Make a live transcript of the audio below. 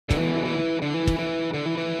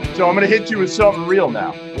So I'm going to hit you with something real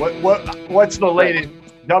now. What's the latest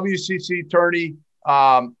WCC tourney?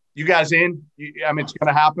 You guys in? I mean, it's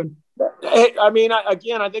going to happen. Hey, I mean, I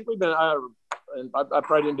think we've been. And I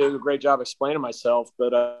probably didn't do a great job explaining myself,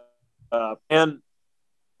 but and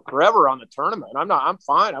forever on the tournament. I'm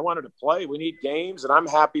fine. I wanted to play. We need games, and I'm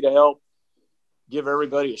happy to help give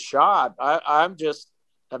everybody a shot. I've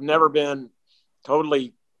never been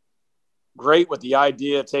totally great with the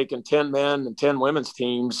idea of taking 10 men and 10 women's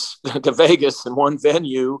teams to Vegas in one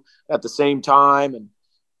venue at the same time,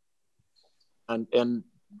 and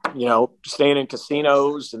you know, staying in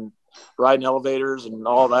casinos and riding elevators and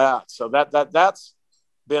all that. So that's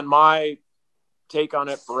been my take on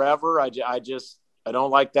it forever. I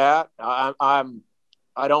don't like that.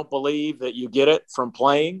 I don't believe that you get it from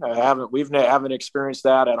playing. We haven't experienced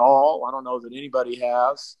that at all. I don't know that anybody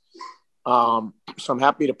has. So I'm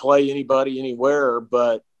happy to play anybody, anywhere,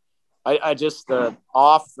 but I just,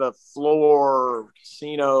 off the floor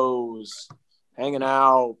casinos, hanging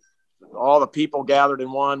out, all the people gathered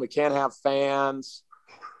in one, we can't have fans.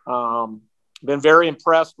 Been very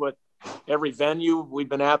impressed with every venue we've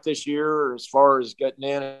been at this year as far as getting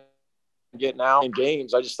in and getting out in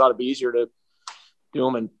games. I just thought it'd be easier to do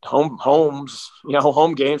them in homes, you know,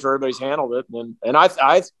 home games where everybody's handled it. And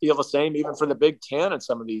I feel the same even for the Big Ten and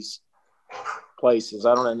some of these places.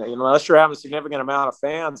 I don't know, unless you're having a significant amount of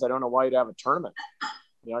fans, I don't know why you'd have a tournament.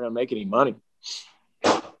 You're not going to make any money.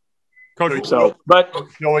 Coach, so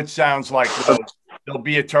it sounds like there'll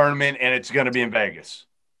be a tournament and it's going to be in Vegas.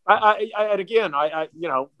 Again, you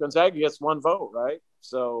know, Gonzaga gets one vote, right?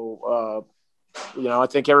 So, you know, I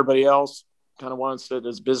think everybody else kind of wants it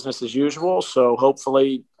as business as usual. So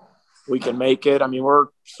hopefully we can make it. I mean, we're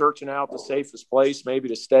searching out the safest place maybe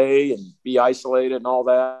to stay and be isolated and all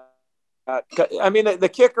that. I mean, the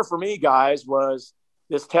kicker for me, guys, was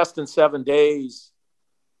this test in 7 days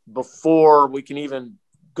before we can even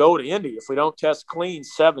go to Indy. If we don't test clean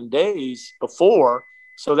 7 days before,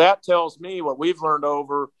 so that tells me what we've learned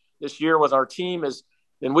over this year with our team is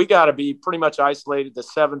then we got to be pretty much isolated the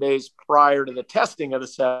 7 days prior to the testing of the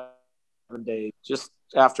 7 days, just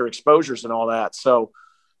after exposures and all that. So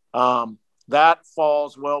that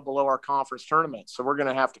falls well below our conference tournament. So we're going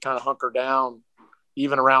to have to kind of hunker down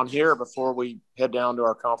even around here before we head down to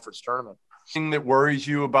our conference tournament. Thing that worries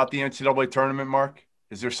you about the NCAA tournament, Mark?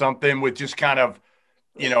 Is there something with just kind of,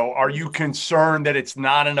 you know, are you concerned that it's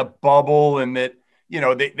not in a bubble and that, you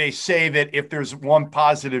know, they say that if there's one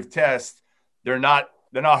positive test, they're not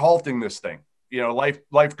halting this thing. You know,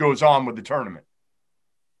 life goes on with the tournament.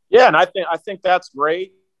 Yeah, and I think that's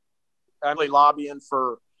great. I'm really lobbying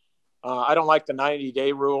for. I don't like the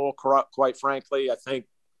 90-day rule. Quite frankly, I think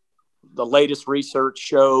the latest research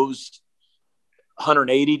shows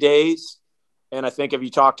 180 days, and I think if you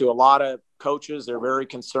talk to a lot of coaches, they're very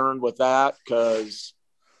concerned with that because,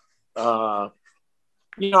 you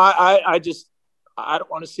know, I don't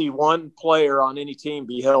want to see one player on any team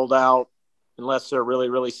be held out unless they're really,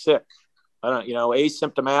 really sick. I don't, you know,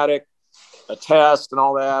 asymptomatic, a test and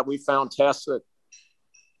all that. We found tests that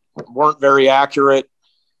weren't very accurate.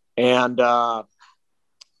 And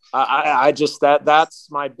I just,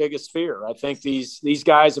 that's my biggest fear. I think these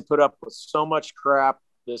guys have put up with so much crap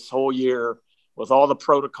this whole year with all the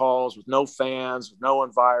protocols, with no fans, with no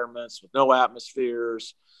environments, with no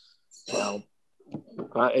atmospheres, you know,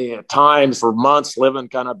 time for months living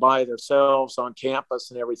kind of by themselves on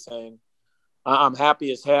campus and everything. I'm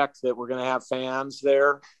happy as heck that we're going to have fans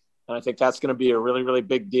there. And I think that's going to be a really, really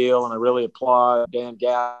big deal. And I really applaud Dan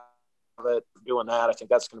Gavitt for doing that. I think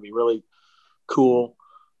that's going to be really cool.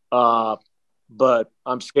 But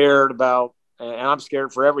I'm scared about, and I'm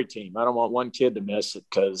scared for every team. I don't want one kid to miss it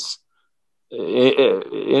because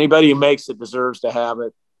anybody who makes it deserves to have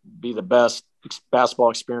it be the best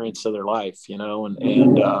basketball experience of their life, you know, and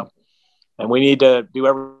we need to do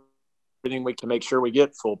everything we can make sure we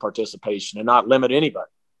get full participation and not limit anybody.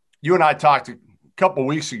 You and I talked a couple of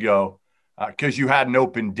weeks ago because you had an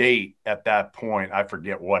open date at that point. I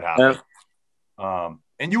forget what happened. Yeah.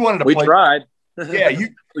 And you wanted to play. We tried. Yeah,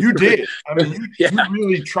 you did. I mean, you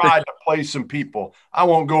really tried to play some people. I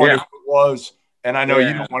won't go into who it was, and I know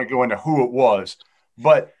you don't want to go into who it was,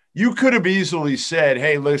 but you could have easily said,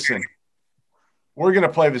 hey, listen, we're going to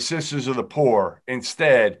play the Sisters of the Poor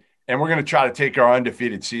instead, and we're going to try to take our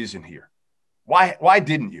undefeated season here. Why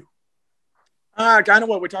didn't you? Kind of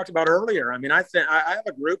what we talked about earlier. I mean, I think I have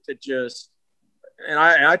a group that just, and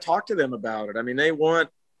I talked to them about it. I mean, they want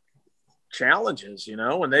challenges, you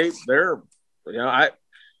know, and they're, you know, I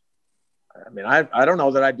mean, I don't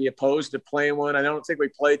know that I'd be opposed to playing one. I don't think we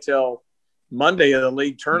play till Monday of the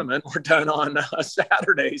league tournament. We're done on a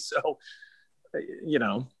Saturday. So, you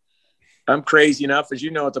know, I'm crazy enough, as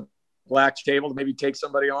you know, at the black table to maybe take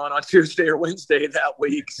somebody on Tuesday or Wednesday that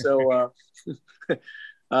week. So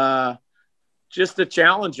just to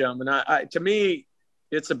challenge them. And to me,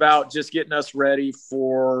 it's about just getting us ready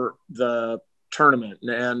for the tournament.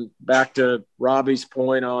 And back to Robbie's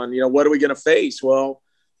point on, what are we going to face? Well,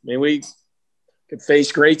 I mean, we could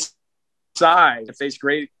face great size, face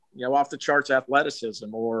great, off the charts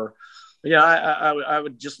athleticism, or, I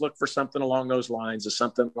would just look for something along those lines, of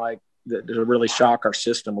something like that to really shock our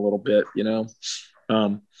system a little bit,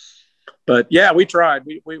 But yeah, we tried.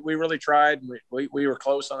 We really tried. We were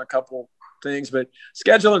close on a couple things, but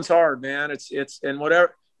scheduling's hard, man. It's and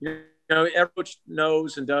whatever, every coach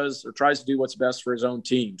knows and does or tries to do what's best for his own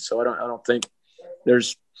team. So I don't think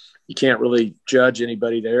you can't really judge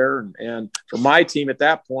anybody there. And for my team at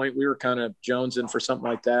that point, we were kind of jonesing for something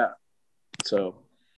like that. So